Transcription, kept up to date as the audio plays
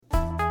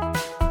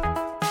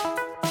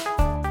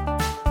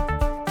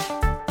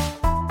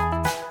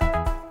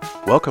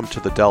Welcome to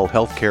the Dell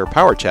Healthcare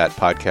Power Chat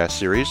podcast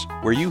series,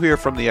 where you hear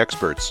from the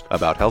experts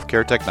about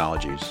healthcare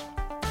technologies.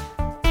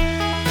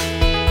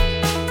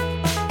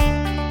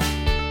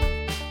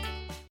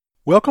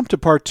 Welcome to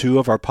part 2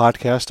 of our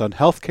podcast on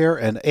healthcare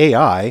and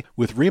AI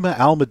with Rima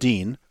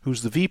Al-Madin,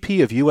 who's the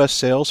VP of U.S.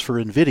 Sales for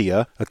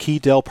NVIDIA, a key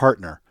Dell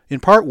partner. In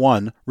part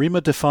 1,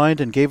 Rima defined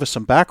and gave us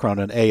some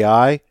background on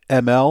AI,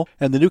 ML,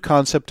 and the new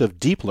concept of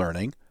deep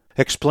learning,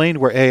 explained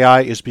where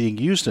AI is being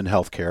used in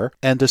healthcare,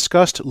 and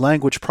discussed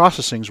language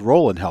processing's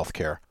role in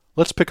healthcare.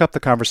 Let's pick up the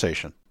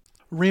conversation.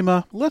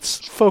 Rima,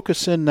 let's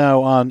focus in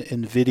now on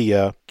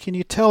NVIDIA. Can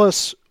you tell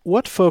us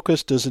what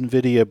focus does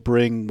NVIDIA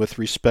bring with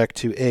respect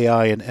to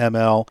AI and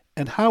ML,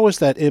 and how is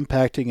that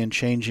impacting and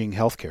changing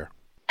healthcare?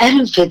 At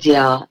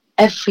NVIDIA,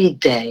 every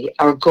day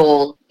our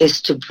goal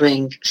is to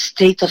bring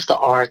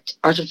state-of-the-art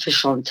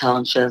artificial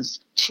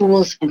intelligence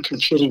tools and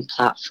computing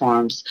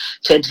platforms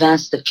to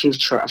advance the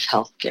future of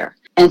healthcare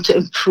and to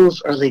improve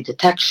early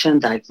detection,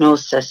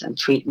 diagnosis, and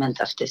treatment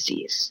of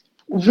disease.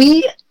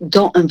 We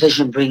don't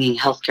envision bringing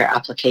healthcare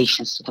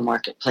applications to the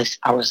marketplace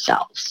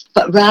ourselves,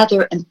 but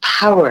rather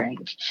empowering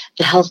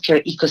the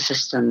healthcare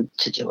ecosystem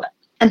to do it.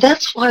 And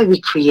that's why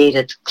we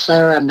created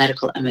Clara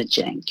Medical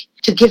Imaging,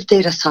 to give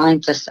data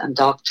scientists and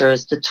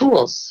doctors the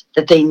tools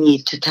that they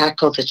need to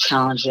tackle the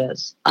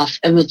challenges of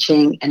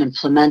imaging and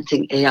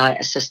implementing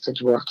AI-assisted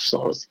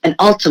workflows and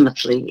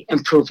ultimately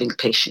improving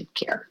patient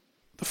care.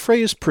 The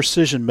phrase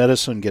precision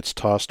medicine gets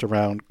tossed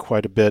around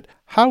quite a bit.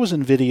 How is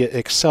NVIDIA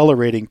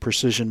accelerating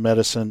precision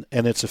medicine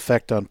and its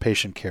effect on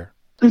patient care?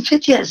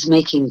 NVIDIA is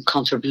making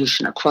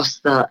contribution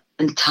across the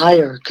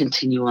entire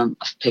continuum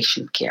of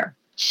patient care.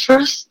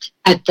 First,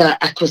 at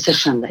the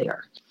acquisition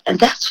layer. And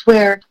that's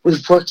where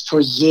we've worked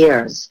for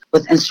years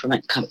with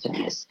instrument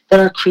companies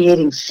that are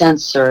creating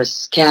sensors,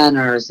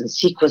 scanners, and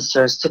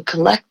sequencers to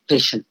collect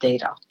patient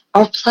data.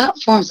 Our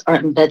platforms are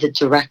embedded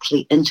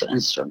directly into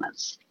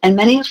instruments, and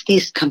many of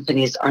these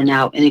companies are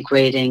now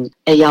integrating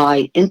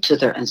AI into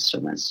their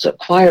instruments to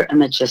acquire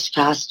images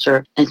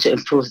faster and to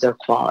improve their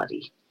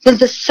quality. Then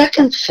the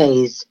second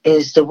phase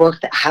is the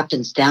work that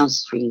happens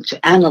downstream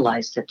to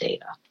analyze the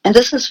data, and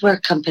this is where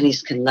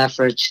companies can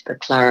leverage the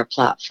Clara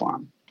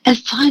platform. And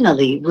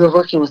finally, we're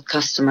working with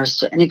customers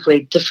to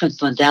integrate different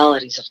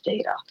modalities of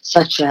data,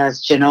 such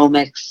as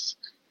genomics,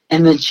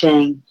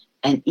 imaging,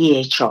 and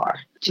EHR,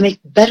 to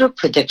make better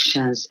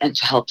predictions and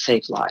to help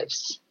save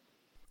lives.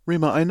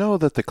 Rima, I know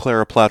that the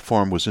Clara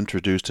platform was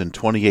introduced in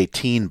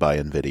 2018 by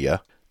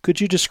NVIDIA.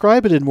 Could you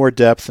describe it in more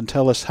depth and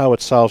tell us how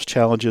it solves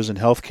challenges in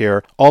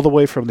healthcare all the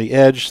way from the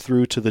edge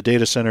through to the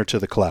data center to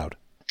the cloud?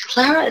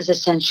 Clara is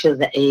essentially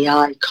the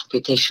AI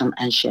computational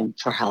engine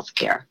for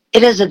healthcare.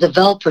 It is a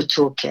developer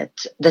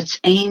toolkit that's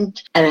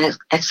aimed at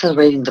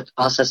accelerating the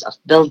process of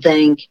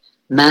building,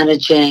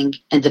 managing,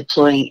 and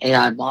deploying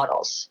AI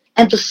models.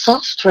 And the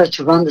software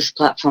to run this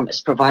platform is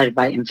provided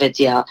by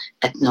NVIDIA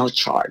at no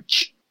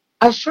charge.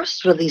 Our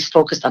first release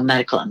focused on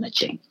medical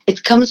imaging.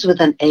 It comes with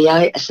an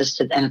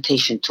AI-assisted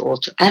annotation tool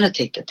to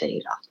annotate the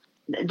data.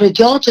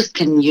 Radiologists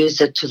can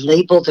use it to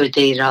label their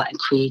data and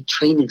create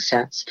training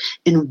sets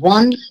in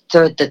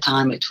 1/3 the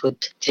time it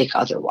would take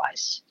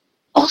otherwise.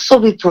 Also,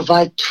 we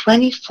provide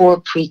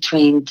 24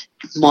 pre-trained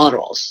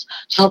models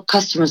to help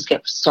customers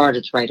get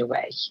started right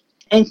away.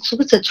 It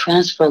includes a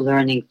transfer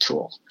learning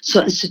tool,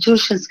 so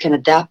institutions can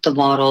adapt the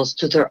models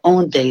to their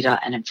own data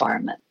and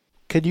environment.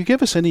 Can you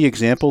give us any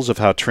examples of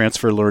how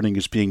transfer learning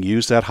is being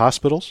used at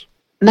hospitals?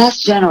 Mass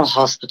General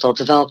Hospital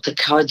developed a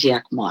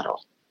cardiac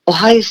model.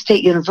 Ohio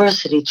State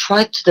University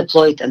tried to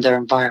deploy it in their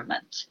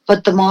environment,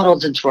 but the model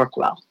didn't work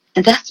well.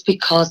 And that's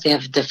because they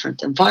have a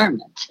different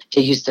environment.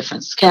 They use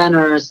different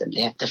scanners and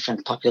they have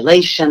different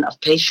population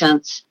of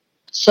patients.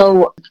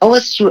 So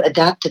OSU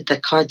adapted the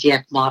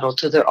cardiac model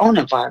to their own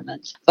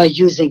environment by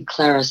using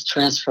Clara's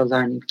transfer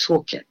learning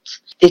toolkit.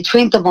 They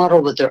trained the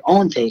model with their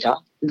own data,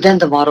 then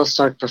the model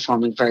started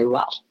performing very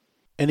well.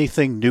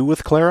 Anything new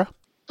with Clara?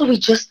 So we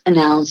just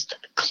announced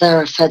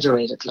Clara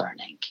Federated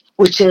Learning,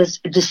 which is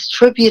a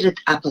distributed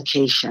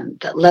application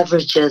that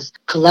leverages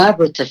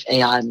collaborative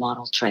AI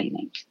model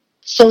training.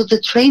 So the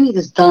training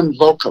is done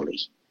locally,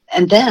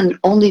 and then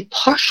only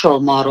partial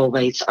model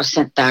weights are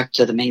sent back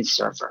to the main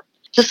server.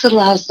 This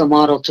allows the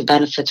model to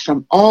benefit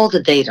from all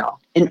the data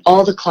in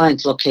all the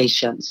client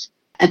locations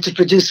and to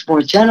produce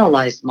more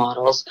generalized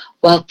models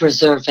while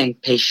preserving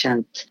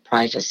patient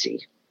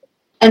privacy.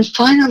 And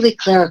finally,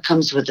 Clara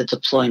comes with a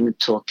deployment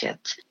toolkit,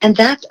 and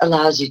that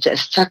allows you to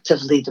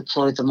effectively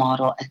deploy the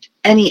model at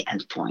any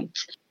endpoint,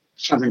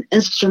 from an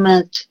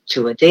instrument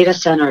to a data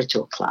center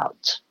to a cloud.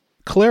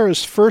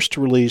 Clara's first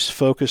release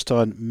focused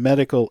on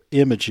medical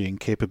imaging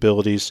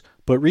capabilities,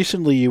 but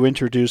recently you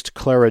introduced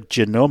Clara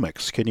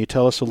Genomics. Can you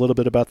tell us a little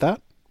bit about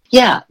that?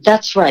 Yeah,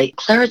 that's right.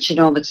 Clara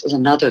Genomics is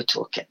another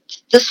toolkit.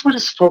 This one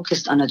is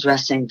focused on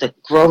addressing the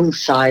growing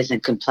size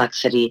and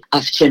complexity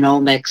of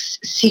genomics,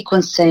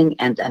 sequencing,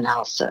 and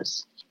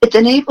analysis. It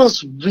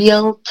enables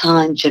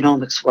real-time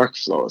genomics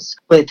workflows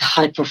with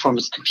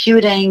high-performance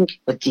computing,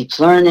 with deep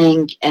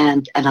learning,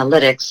 and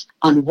analytics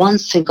on one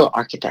single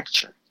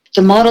architecture.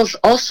 The models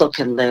also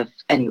can live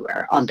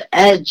anywhere, on the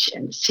edge,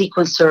 in the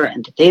sequencer,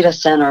 in the data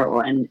center,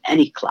 or in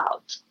any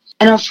cloud.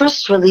 And our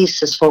first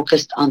release is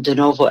focused on de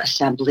novo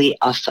assembly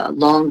of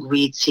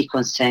long-read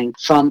sequencing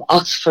from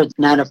Oxford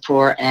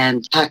Nanopore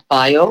and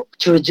PacBio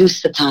to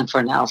reduce the time for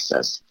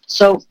analysis.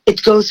 So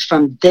it goes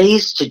from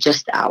days to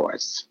just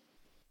hours.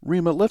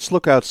 Rima, let's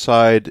look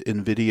outside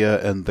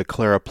NVIDIA and the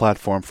Clara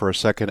platform for a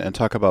second and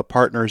talk about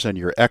partners and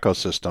your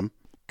ecosystem.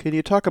 Can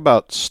you talk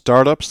about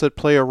startups that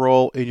play a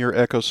role in your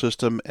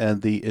ecosystem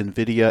and the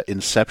NVIDIA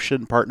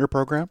Inception Partner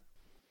Program?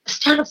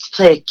 Startups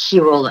play a key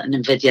role in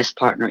NVIDIA's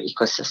partner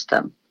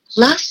ecosystem.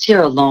 Last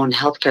year alone,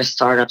 healthcare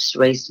startups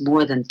raised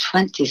more than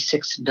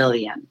 $26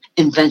 billion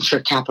in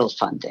venture capital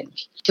funding.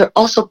 They're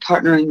also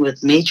partnering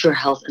with major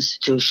health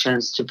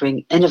institutions to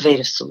bring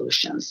innovative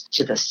solutions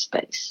to this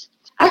space.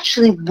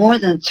 Actually, more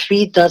than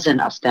 36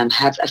 of them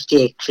have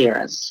FDA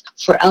clearance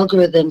for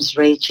algorithms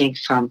ranging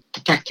from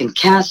detecting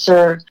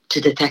cancer to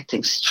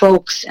detecting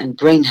strokes and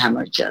brain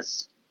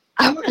hemorrhages.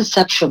 Our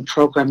Inception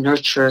program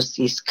nurtures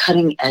these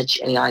cutting-edge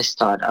AI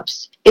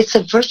startups. It's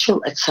a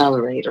virtual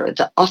accelerator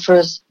that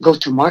offers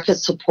go-to-market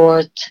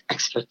support,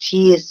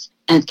 expertise,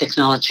 and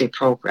technology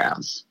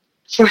programs.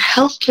 For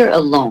healthcare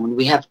alone,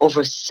 we have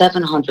over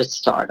 700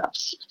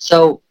 startups.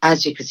 So,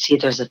 as you can see,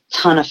 there's a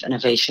ton of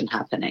innovation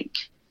happening.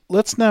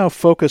 Let's now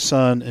focus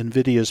on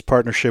NVIDIA's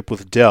partnership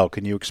with Dell.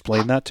 Can you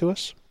explain that to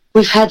us?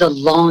 We've had a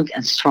long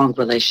and strong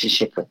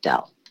relationship with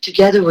Dell.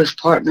 Together, we've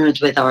partnered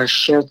with our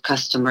shared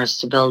customers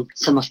to build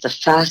some of the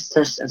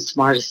fastest and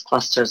smartest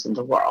clusters in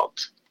the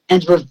world.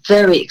 And we're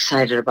very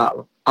excited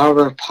about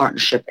our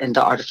partnership in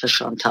the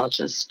artificial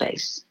intelligence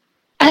space.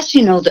 As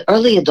you know, the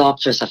early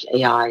adopters of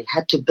AI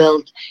had to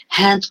build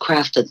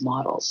handcrafted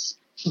models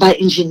by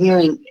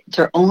engineering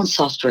their own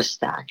software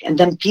stack and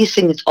then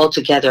piecing it all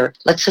together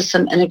like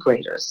system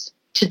integrators.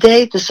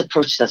 Today, this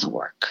approach doesn't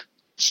work,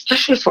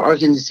 especially for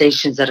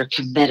organizations that are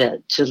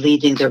committed to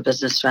leading their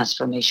business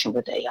transformation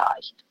with AI.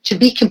 To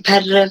be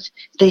competitive,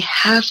 they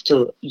have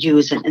to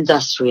use an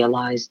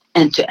industrialized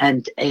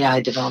end-to-end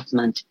AI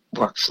development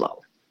workflow.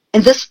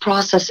 In this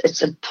process,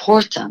 it's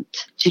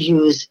important to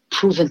use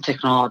proven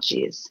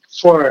technologies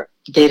for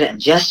data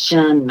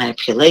ingestion,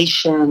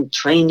 manipulation,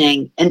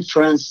 training,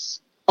 inference,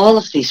 all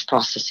of these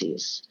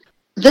processes.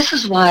 This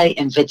is why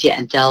NVIDIA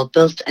and Dell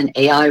built an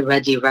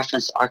AI-ready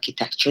reference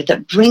architecture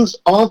that brings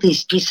all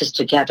these pieces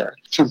together,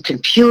 from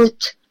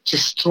compute to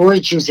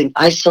storage using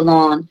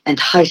Isilon and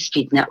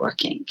high-speed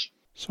networking.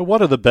 So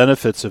what are the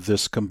benefits of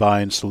this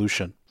combined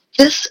solution?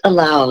 This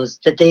allows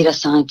the data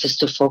scientists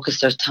to focus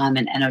their time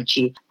and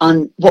energy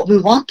on what we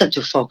want them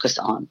to focus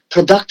on,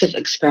 productive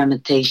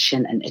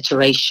experimentation and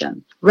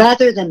iteration,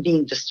 rather than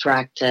being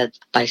distracted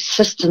by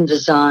system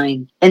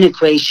design,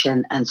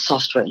 integration, and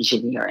software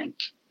engineering.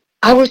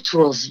 Our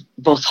tools,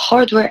 both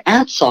hardware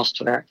and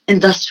software,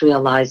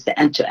 industrialize the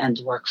end-to-end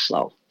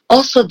workflow.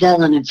 Also,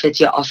 Dell and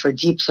NVIDIA offer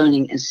Deep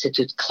Learning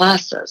Institute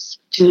classes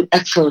to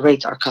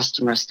accelerate our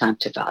customers' time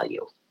to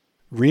value.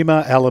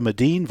 Rima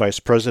Alamuddin, Vice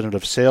President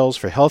of Sales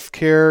for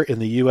Healthcare in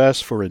the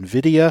U.S. for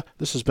NVIDIA.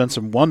 This has been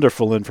some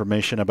wonderful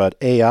information about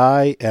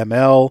AI,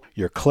 ML,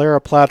 your Clara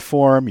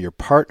platform, your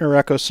partner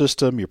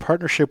ecosystem, your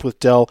partnership with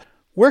Dell.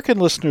 Where can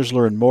listeners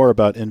learn more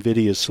about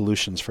NVIDIA's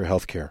solutions for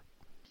healthcare?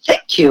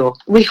 Thank you.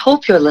 We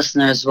hope your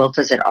listeners will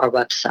visit our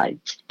website,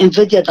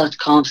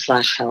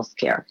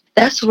 nvidia.com/healthcare.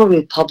 That's where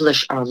we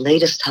publish our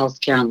latest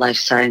healthcare and life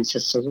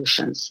sciences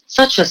solutions,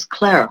 such as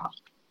Clara.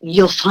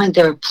 You'll find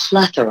there a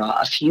plethora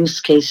of use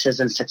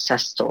cases and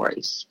success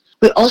stories.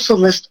 We also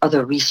list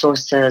other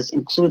resources,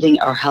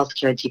 including our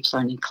healthcare deep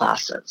learning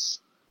classes.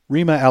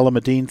 Rima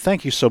Alamuddin,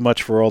 thank you so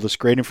much for all this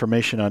great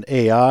information on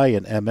AI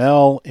and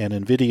ML and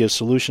NVIDIA's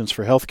solutions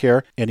for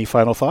healthcare. Any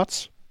final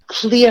thoughts?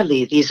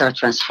 Clearly, these are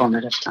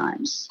transformative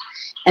times.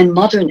 And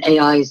modern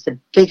AI is the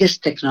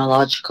biggest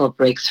technological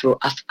breakthrough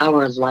of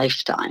our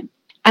lifetime.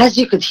 As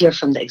you could hear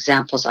from the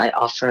examples I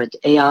offered,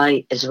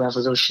 AI is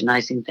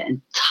revolutionizing the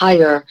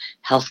entire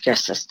healthcare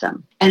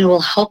system and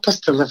will help us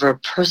deliver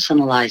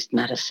personalized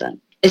medicine.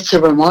 It's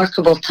a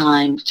remarkable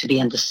time to be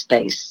in this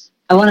space.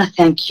 I want to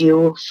thank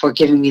you for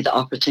giving me the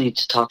opportunity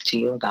to talk to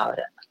you about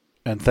it.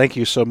 And thank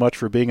you so much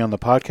for being on the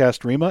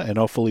podcast, Rima, and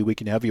hopefully we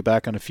can have you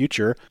back on a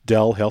future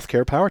Dell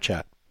Healthcare Power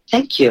Chat.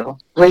 Thank you.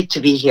 Great to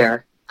be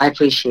here. I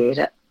appreciate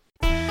it.